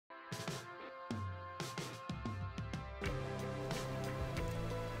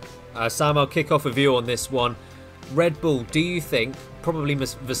Sam, I'll kick off with you on this one. Red Bull, do you think, probably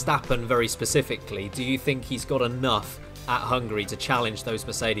Verstappen very specifically, do you think he's got enough at Hungary to challenge those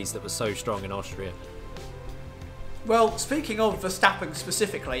Mercedes that were so strong in Austria? Well, speaking of Verstappen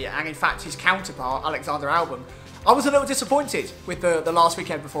specifically, and in fact his counterpart, Alexander Albon, I was a little disappointed with the last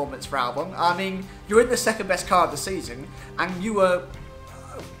weekend performance for Albon. I mean, you're in the second best car of the season, and you were...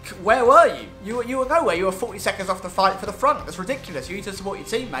 where were you? You were nowhere. You were 40 seconds off the fight for the front. That's ridiculous. You need to support your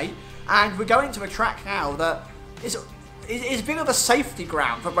teammate. And we're going to a track now that is a bit of a safety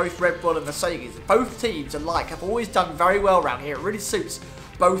ground for both Red Bull and Mercedes. Both teams alike have always done very well around here. It really suits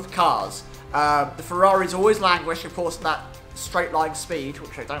both cars. The Ferraris always languish, of course, in that straight line speed,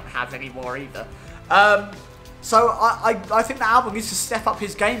 which I don't have anymore either. So I think that Albon needs to step up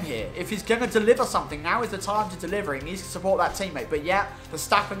his game here. If he's going to deliver something, now is the time to deliver. He needs to support that teammate. But yeah,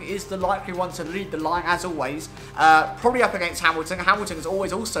 Verstappen is the likely one to lead the line, as always. Probably up against Hamilton. Hamilton has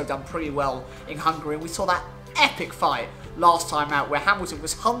always also done pretty well in Hungary. And we saw that epic fight last time out where Hamilton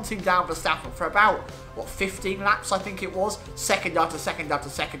was hunting down Verstappen for about, what, 15 laps I think it was, second after second after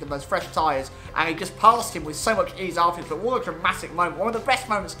second of those fresh tyres, and he just passed him with so much ease afterwards. But what a dramatic moment, one of the best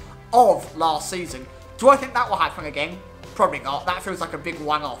moments of last season. Do I think that will happen again? Probably not. That feels like a big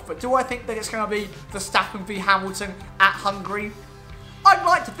one-off. But do I think that it's going to be Verstappen v Hamilton at Hungary? I'd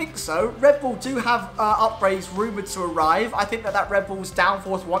like to think so. Red Bull do have upgrades rumoured to arrive. I think that Red Bull's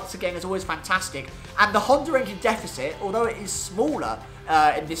downforce once again is always fantastic. And the Honda engine deficit, although it is smaller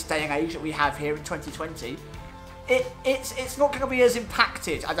in this day and age that we have here in 2020, it's not going to be as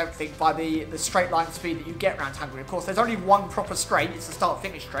impacted, I don't think, by the straight line speed that you get around Hungary. Of course, there's only one proper straight. It's the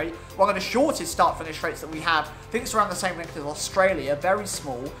start-finish straight. One of the shortest start-finish straights that we have. I think it's around the same length as Australia, very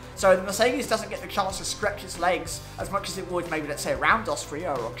small. So the Mercedes doesn't get the chance to stretch its legs as much as it would maybe, let's say, around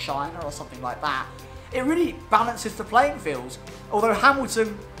Austria or China or something like that. It really balances the playing fields. Although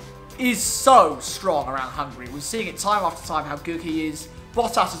Hamilton is so strong around Hungary. We're seeing it time after time how good he is.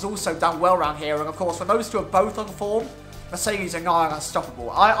 Bottas has also done well around here, and of course, when those two are both on form, Mercedes are nigh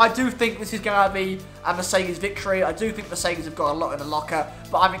unstoppable. I do think this is going to be a Mercedes victory. I do think Mercedes have got a lot in the locker,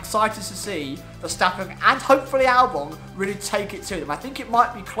 but I'm excited to see Verstappen and hopefully Albon really take it to them. I think it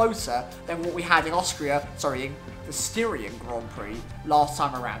might be closer than what we had in Austria, sorry, in the Styrian Grand Prix last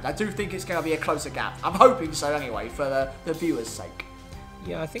time around. I do think it's going to be a closer gap. I'm hoping so anyway, for the viewers' sake.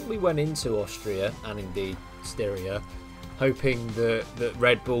 Yeah, I think we went into Austria, and indeed Styria, hoping that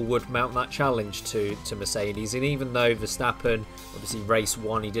Red Bull would mount that challenge to Mercedes. And even though Verstappen, obviously race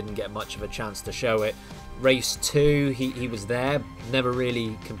 1, he didn't get much of a chance to show it. Race 2, he was there, never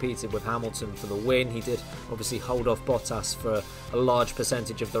really competed with Hamilton for the win. He did obviously hold off Bottas for a large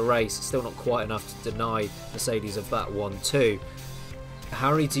percentage of the race. Still not quite enough to deny Mercedes of that one too.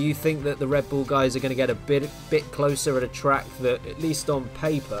 Harry, do you think that the Red Bull guys are going to get a bit closer at a track that, at least on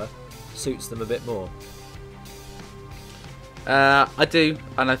paper, suits them a bit more? I do,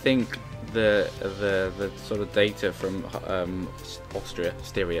 and I think the sort of data from Austria,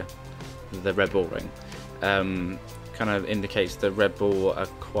 Styria, the Red Bull ring, kind of indicates that Red Bull are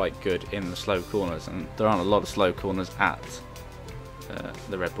quite good in the slow corners, and there aren't a lot of slow corners at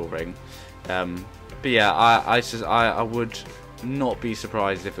the Red Bull ring. But yeah, I would not be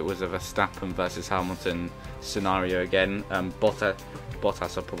surprised if it was a Verstappen versus Hamilton scenario again.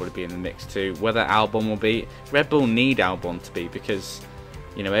 Bottas will probably be in the mix too. Whether Albon will be, Red Bull need Albon to be, because,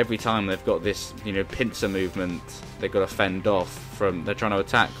 you know, every time they've got this, you know, pincer movement, they've got to fend off from, they're trying to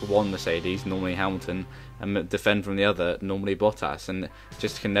attack one Mercedes, normally Hamilton, and defend from the other, normally Bottas, and it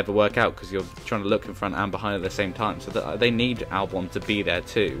just can never work out because you're trying to look in front and behind at the same time. So they need Albon to be there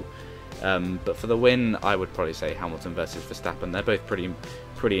too. But for the win, I would probably say Hamilton versus Verstappen. They're both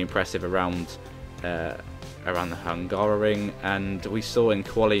pretty impressive around the Hungaroring, and we saw in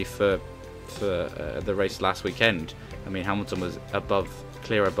quali for the race last weekend. I mean, Hamilton was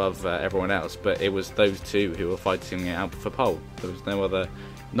clear above everyone else, but it was those two who were fighting it out for pole. There was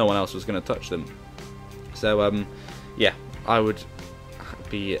no one else was going to touch them. So yeah, I would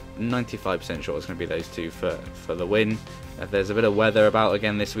be 95% sure it's going to be those two for the win. There's a bit of weather about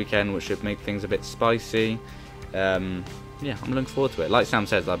again this weekend, which should make things a bit spicy. Yeah, I'm looking forward to it. Like Sam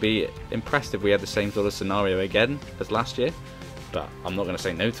says, I'd be impressed if we had the same sort of scenario again as last year, but I'm not going to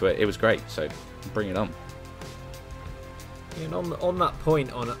say no to it. It was great, so bring it on. And on that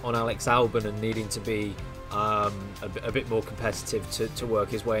point on Alex Albon and needing to be a bit more competitive to work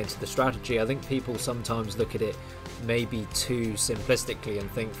his way into the strategy, I think people sometimes look at it maybe too simplistically and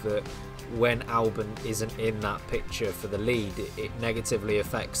think that when Albon isn't in that picture for the lead, it negatively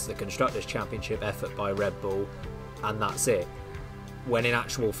affects the Constructors' Championship effort by Red Bull, and that's it. when in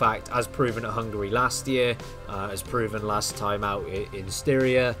actual fact, as proven at Hungary last year, as proven last time out in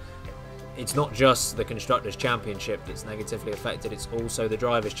Styria, it's not just the Constructors' Championship that's negatively affected, it's also the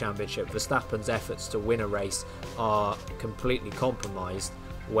Drivers' Championship. Verstappen's efforts to win a race are completely compromised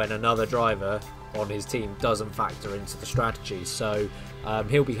when another driver on his team doesn't factor into the strategy. So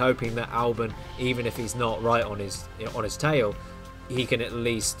he'll be hoping that Albon, even if he's not right on his tail, he can at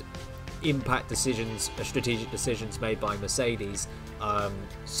least impact decisions, strategic decisions made by Mercedes,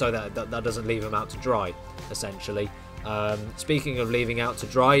 so that doesn't leave him out to dry, essentially. Speaking of leaving out to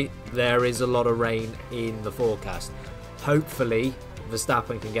dry, there is a lot of rain in the forecast. Hopefully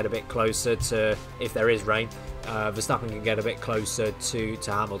Verstappen can get a bit closer to, if there is rain, Verstappen can get a bit closer to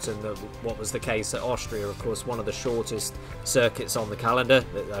Hamilton than what was the case at Austria. Of course, one of the shortest circuits on the calendar,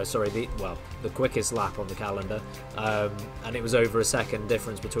 the quickest lap on the calendar, and it was over a second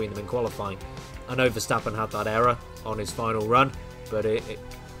difference between them in qualifying. I know Verstappen had that error on his final run, but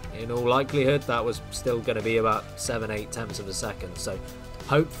in all likelihood that was still going to be about 7-8 tenths of a second. So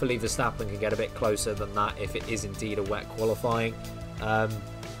hopefully Verstappen can get a bit closer than that if it is indeed a wet qualifying.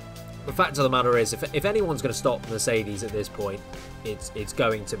 The fact of the matter is, if anyone's going to stop Mercedes at this point, it's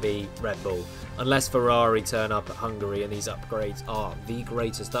going to be Red Bull. Unless Ferrari turn up at Hungary and these upgrades are the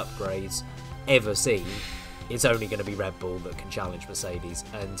greatest upgrades ever seen, it's only going to be Red Bull that can challenge Mercedes.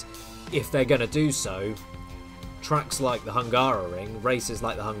 And if they're going to do so, tracks like the Hungaroring, races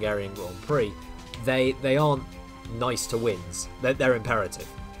like the Hungarian Grand Prix, they aren't nice to wins. They're imperative.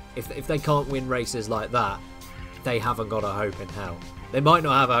 If they can't win races like that, they haven't got a hope in hell. They might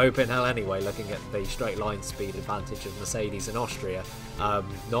not have a hope in hell anyway, looking at the straight line speed advantage of Mercedes in Austria.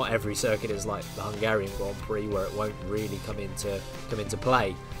 Not every circuit is like the Hungarian Grand Prix, where it won't really come into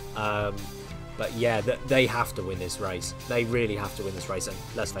play. But yeah, they have to win this race. They really have to win this race, and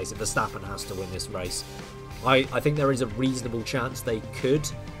let's face it, Verstappen has to win this race. I think there is a reasonable chance they could.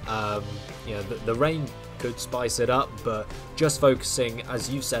 The rain could spice it up, but just focusing, as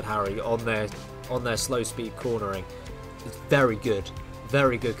you said, Harry, on their slow speed cornering, it's very good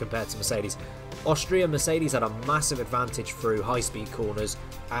compared to Mercedes. Austria, Mercedes had a massive advantage through high-speed corners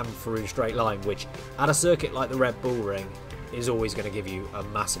and through straight line, which at a circuit like the Red Bull Ring is always going to give you a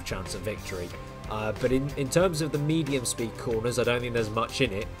massive chance of victory. But in terms of the medium-speed corners, I don't think there's much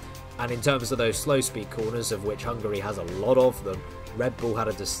in it. And in terms of those slow-speed corners, of which Hungary has a lot of them, Red Bull had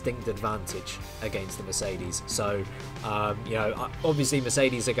a distinct advantage against the Mercedes. So, obviously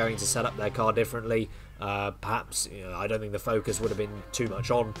Mercedes are going to set up their car differently. Perhaps, I don't think the focus would have been too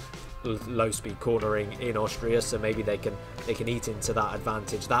much on low-speed cornering in Austria, so maybe they can eat into that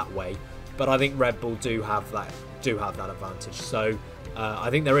advantage that way. But I think Red Bull do have that advantage. So I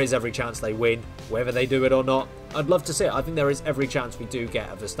think there is every chance they win, whether they do it or not. I'd love to see it. I think there is every chance we do get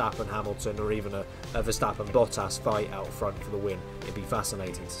a Verstappen-Hamilton or even a Verstappen-Bottas fight out front for the win. It'd be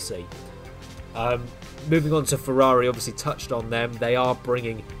fascinating to see. Moving on to Ferrari, obviously touched on them. They are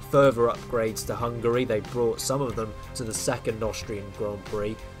bringing further upgrades to Hungary. They brought some of them to the second Austrian Grand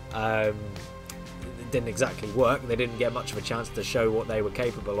Prix. It didn't exactly work. They didn't get much of a chance to show what they were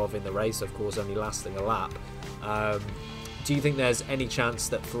capable of in the race, of course, only lasting a lap. Do you think there's any chance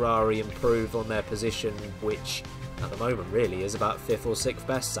that Ferrari improve on their position, which at the moment really is about 5th or 6th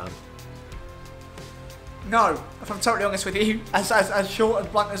best, Sam? No, if I'm totally honest with you, as short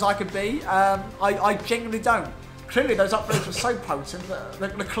and blunt as I could be, I genuinely don't. Clearly those upgrades were so potent that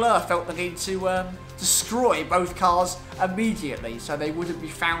Leclerc felt the need to destroy both cars immediately so they wouldn't be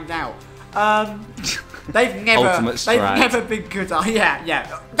found out. They've never been good.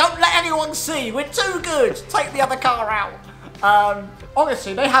 Yeah. Don't let anyone see. We're too good. Take the other car out.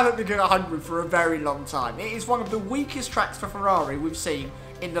 Honestly, they haven't been good at 100 for a very long time. It is one of the weakest tracks for Ferrari we've seen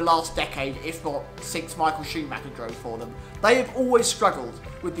in the last decade, if not since Michael Schumacher drove for them. They have always struggled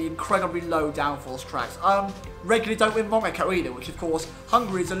with the incredibly low downforce tracks. Regularly don't win Monaco either, which of course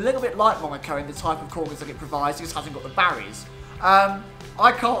Hungary is a little bit like Monaco in the type of corners that it provides. It just hasn't got the barriers.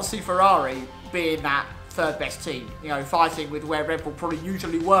 I can't see Ferrari being that third best team, fighting with where Red Bull probably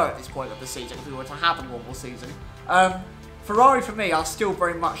usually were at this point of the season if we were to have a normal season. Ferrari for me are still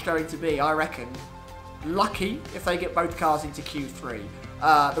very much going to be, I reckon, lucky if they get both cars into Q3.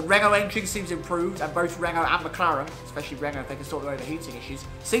 The Renault engine seems improved, and both Renault and McLaren, especially Renault if they can sort their overheating issues,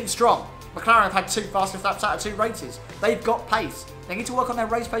 seem strong. McLaren have had 2 fastest laps out of 2 races. They've got pace. They need to work on their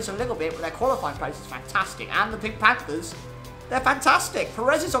race pace a little bit, but their qualifying pace is fantastic. And the Pink Panthers, they're fantastic.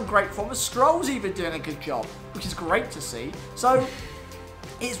 Perez is on great form, and Stroll's even doing a good job, which is great to see. So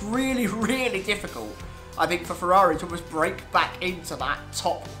it's really, really difficult, I think, for Ferrari to almost break back into that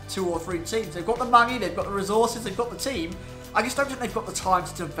top 2 or 3 teams. They've got the money, they've got the resources, they've got the team. I just don't think they've got the time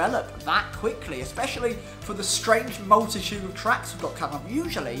to develop that quickly, especially for the strange multitude of tracks we've got coming up.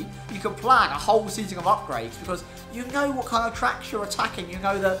 Usually, you can plan a whole season of upgrades because you know what kind of tracks you're attacking. You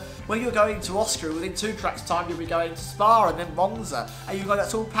know that when you're going to Austria, within 2 tracks' time, you'll be going to Spa and then Monza, and you know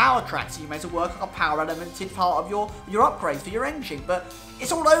that's all power tracks, so you may as well work on a power elemented part of your upgrade for your engine. But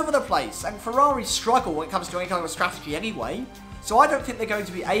it's all over the place, and Ferrari struggle when it comes to any kind of strategy anyway. So I don't think they're going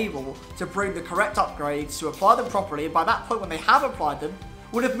to be able to bring the correct upgrades to apply them properly, and by that point when they have applied them,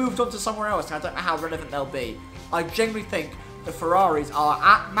 would have moved on to somewhere else, and I don't know how relevant they'll be. I genuinely think the Ferraris are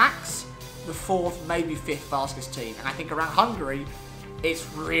at max the 4th, maybe 5th fastest team, and I think around Hungary, it's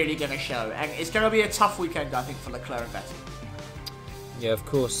really going to show, and it's going to be a tough weekend, I think, for Leclerc and Vettel. Yeah, of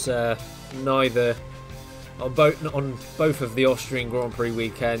course, neither... On both of the Austrian Grand Prix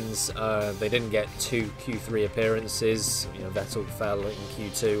weekends, they didn't get 2 Q3 appearances. Vettel fell in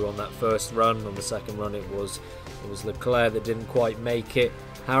Q2 on that first run. On the second run, it was Leclerc that didn't quite make it.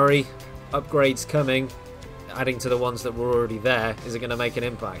 Harry, upgrades coming, adding to the ones that were already there. Is it going to make an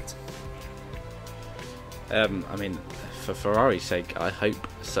impact? I mean, for Ferrari's sake, I hope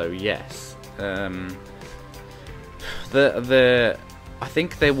so. Yes. I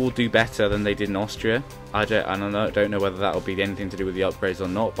think they will do better than they did in Austria. I don't know whether that will be anything to do with the upgrades or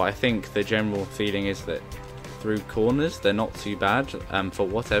not, but I think the general feeling is that through corners they're not too bad. For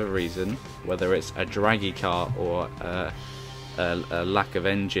whatever reason, whether it's a draggy car or a lack of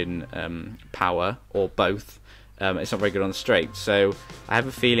engine power or both, it's not very good on the straight. So I have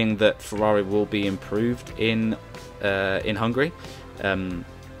a feeling that Ferrari will be improved in Hungary.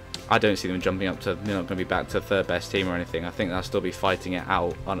 I don't see them jumping up to, they're not going to be back to 3rd best team or anything. I think they'll still be fighting it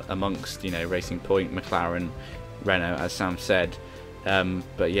out amongst, Racing Point, McLaren, Renault, as Sam said.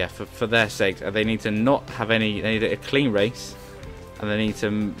 But yeah, for their sake, they need to not have they need a clean race, and they need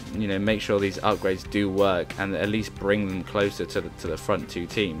to, make sure these upgrades do work and at least bring them closer to the front 2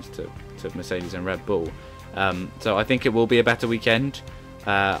 teams, to Mercedes and Red Bull. So I think it will be a better weekend.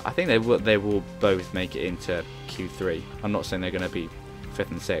 I think they will both make it into Q3. I'm not saying they're going to be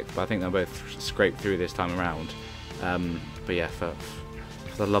 5th and 6th, but I think they'll both scrape through this time around. But yeah, for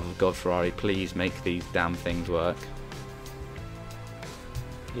the love of God, Ferrari, please make these damn things work.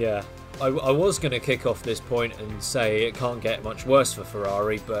 Yeah, I was going to kick off this point and say it can't get much worse for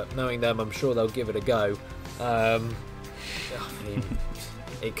Ferrari, but knowing them, I'm sure they'll give it a go. I mean,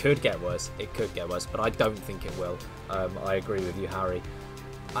 it could get worse. It could get worse, but I don't think it will. I agree with you, Harry.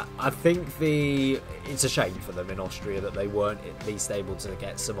 I think it's a shame for them in Austria that they weren't at least able to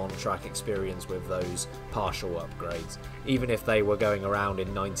get some on-track experience with those partial upgrades. Even if they were going around in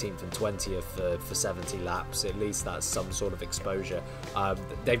 19th and 20th for 70 laps, at least that's some sort of exposure.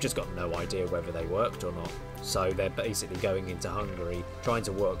 They've just got no idea whether they worked or not. So they're basically going into Hungary, trying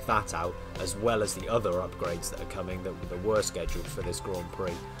to work that out, as well as the other upgrades that are coming that were scheduled for this Grand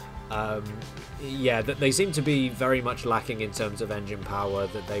Prix. Yeah, that they seem to be very much lacking in terms of engine power.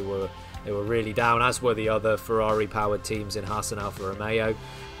 That they were really down, as were the other Ferrari-powered teams in Haas and Alfa Romeo.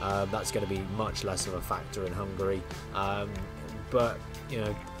 That's going to be much less of a factor in Hungary. But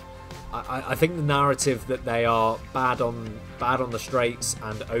I think the narrative that they are bad on the straights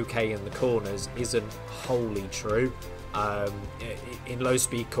and okay in the corners isn't wholly true. In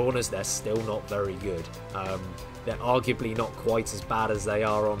low-speed corners, they're still not very good. They're arguably not quite as bad as they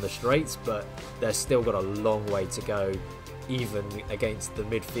are on the straights, but they've still got a long way to go, even against the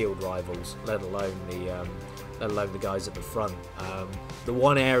midfield rivals, let alone the guys at the front. The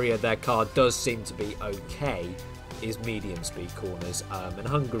one area their car does seem to be okay is medium speed corners, and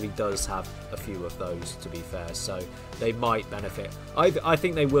Hungary does have a few of those, to be fair, so they might benefit. I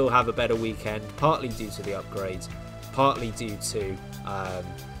think they will have a better weekend, partly due to the upgrades, partly due to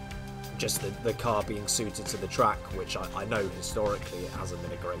just the car being suited to the track, which I know historically it hasn't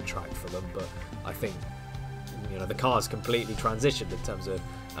been a great track for them, but I think the car's completely transitioned in terms of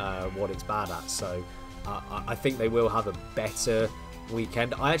what it's bad at, so I think they will have a better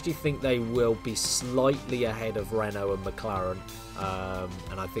weekend. I actually think they will be slightly ahead of Renault and McLaren,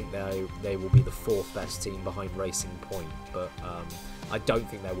 and I think they will be the 4th best team behind Racing Point, but I don't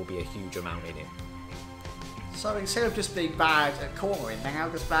think there will be a huge amount in it. So instead of just being bad at cornering, they're now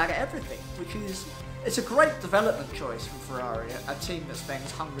just bad at everything, it's a great development choice from Ferrari, a team that spends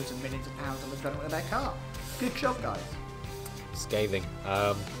hundreds of millions of pounds on the development of their car. Good job, guys. Scathing.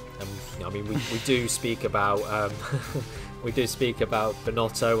 I mean, we do speak about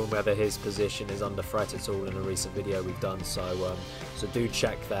Binotto and whether his position is under threat at all in a recent video we've done, so do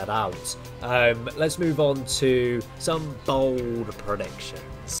check that out. Let's move on to some bold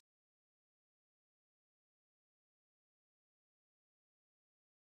predictions.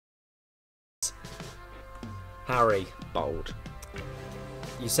 Harry, Bold.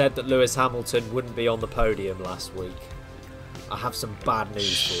 you said that Lewis Hamilton wouldn't be on the podium last week. I have some bad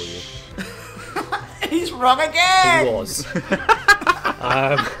news for you. He's wrong again! He was.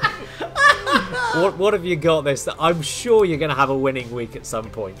 What have you got this? I'm sure you're going to have a winning week at some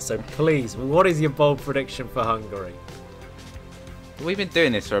point. So please, what is your bold prediction for Hungary? We've been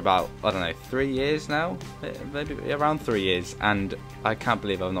doing this for about, I don't know, 3 years now? Maybe around 3 years, and I can't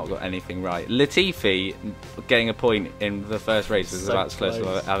believe I've not got anything right. Latifi getting a point in the first race is So about as close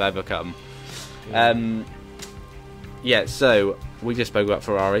as I've ever come. Yeah. Yeah, so we just spoke about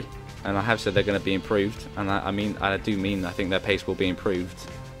Ferrari, and I have said they're going to be improved, and I do mean I think their pace will be improved,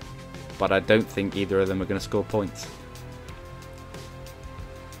 but I don't think either of them are going to score points.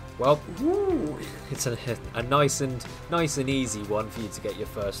 Well, Ooh. it's a nice and easy one for you to get your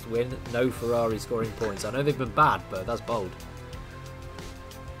first win. No Ferrari scoring points. I know they've been bad, but that's bold.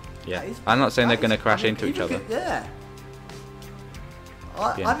 Yeah, I'm not saying they're going to crash into each other. Yeah.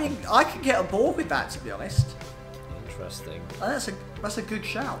 Yeah. I mean, I can get on board with that, to be honest. Interesting. That's a good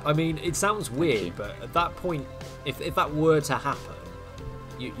shout. I mean, it sounds weird, but at that point, if that were to happen,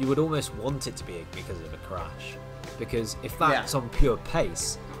 you would almost want it to be because of a crash. Because if that's on pure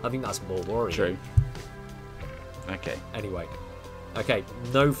pace, I think that's more worrying. True. Okay. Anyway. Okay,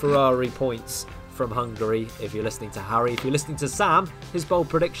 no Ferrari points from Hungary if you're listening to Harry. If you're listening to Sam, his bold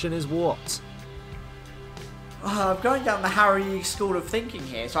prediction is what? I'm going down the Harry school of thinking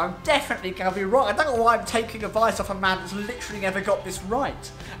here, so I'm definitely going to be wrong. I don't know why I'm taking advice off a man that's literally never got this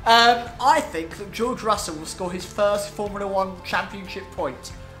right. I think that George Russell will score his first Formula 1 championship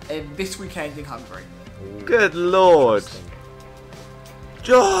point in this weekend in Hungary. Ooh, Good lord.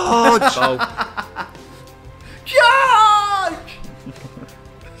 George! Oh, George!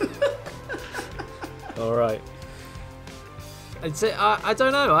 all right. I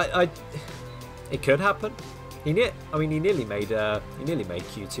don't know. It could happen. He nearly made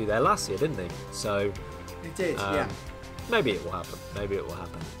Q2 there last year, didn't he? So He did, yeah. maybe it will happen.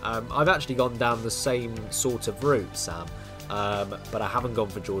 I've actually gone down the same sort of route, Sam, but I haven't gone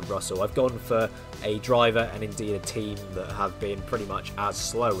for George Russell. I've gone for a driver and indeed a team that have been pretty much as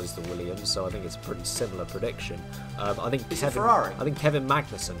slow as the Williams. So I think it's a pretty similar prediction. I think Is it Ferrari? I think Kevin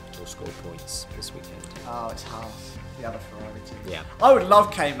Magnussen will score points this weekend. Oh, it's Haas, the other Ferrari team. Yeah. I would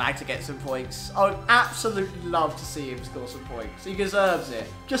love K-Mag to get some points. I would absolutely love to see him score some points. He deserves it,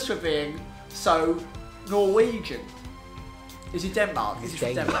 just for being so Norwegian. Is he Denmark? Is he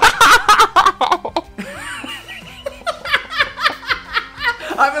from Denmark. Denmark?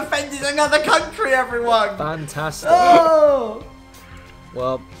 I've offended another country, everyone! Fantastic. Oh!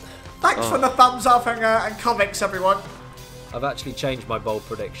 Well, Thanks for the thumbs up and comments, everyone. I've actually changed my bold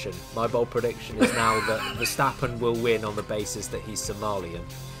prediction. My bold prediction is now that Verstappen will win on the basis that he's Somalian.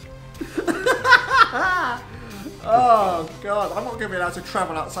 Oh, God. I'm not going to be allowed to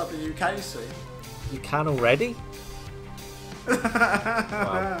travel outside the UK soon. You can already?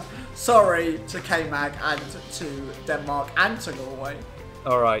 Wow. Sorry to K-Mag and to Denmark and to Norway.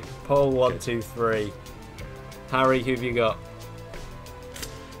 Alright, poll 1, 2, 3. Harry, who have you got?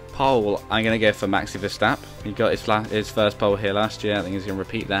 Pole, I'm going to go for Maxi Verstappen. He got his first pole here last year. I think he's going to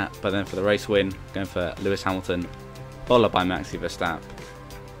repeat that. But then for the race win, going for Lewis Hamilton, followed by Maxi Verstappen.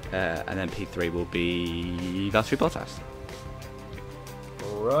 And then P3 will be Valtteri Bottas.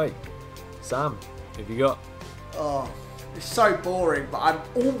 Alright. Sam, who have you got? Oh, it's so boring, but I'm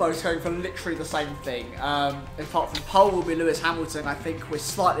almost going for literally the same thing. Apart from pole will be Lewis Hamilton. I think we're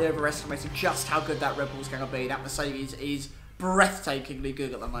slightly overestimating just how good that Red Bull's going to be. That Mercedes is breathtakingly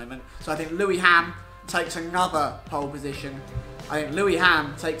good at the moment. So I think Louis Ham takes another pole position. I think Louis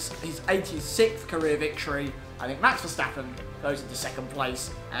Ham takes his 86th career victory. I think Max Verstappen goes into second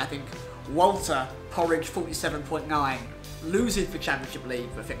place. And I think Walter Porridge 47.9 loses the Championship League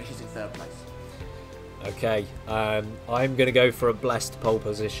but finishes in third place. Okay, I'm going to go for a blessed pole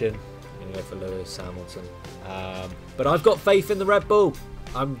position. I'm going to go for Lewis Hamilton. But I've got faith in the Red Bull.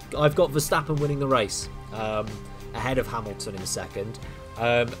 I've got Verstappen winning the race. Ahead of Hamilton in second,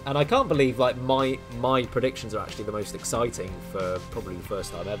 and I can't believe like my predictions are actually the most exciting for probably the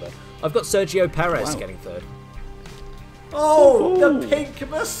first time ever. I've got Sergio Perez getting third. Oh, the pink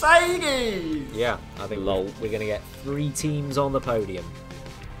Mercedes! Yeah, I think we're going to get 3 teams on the podium.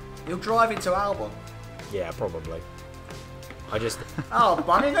 You'll drive into Albon. Yeah, probably. Oh,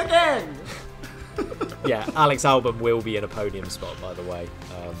 bunning again! Yeah, Alex Albon will be in a podium spot, by the way,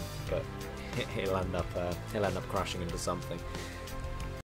 but he'll end up crashing into something.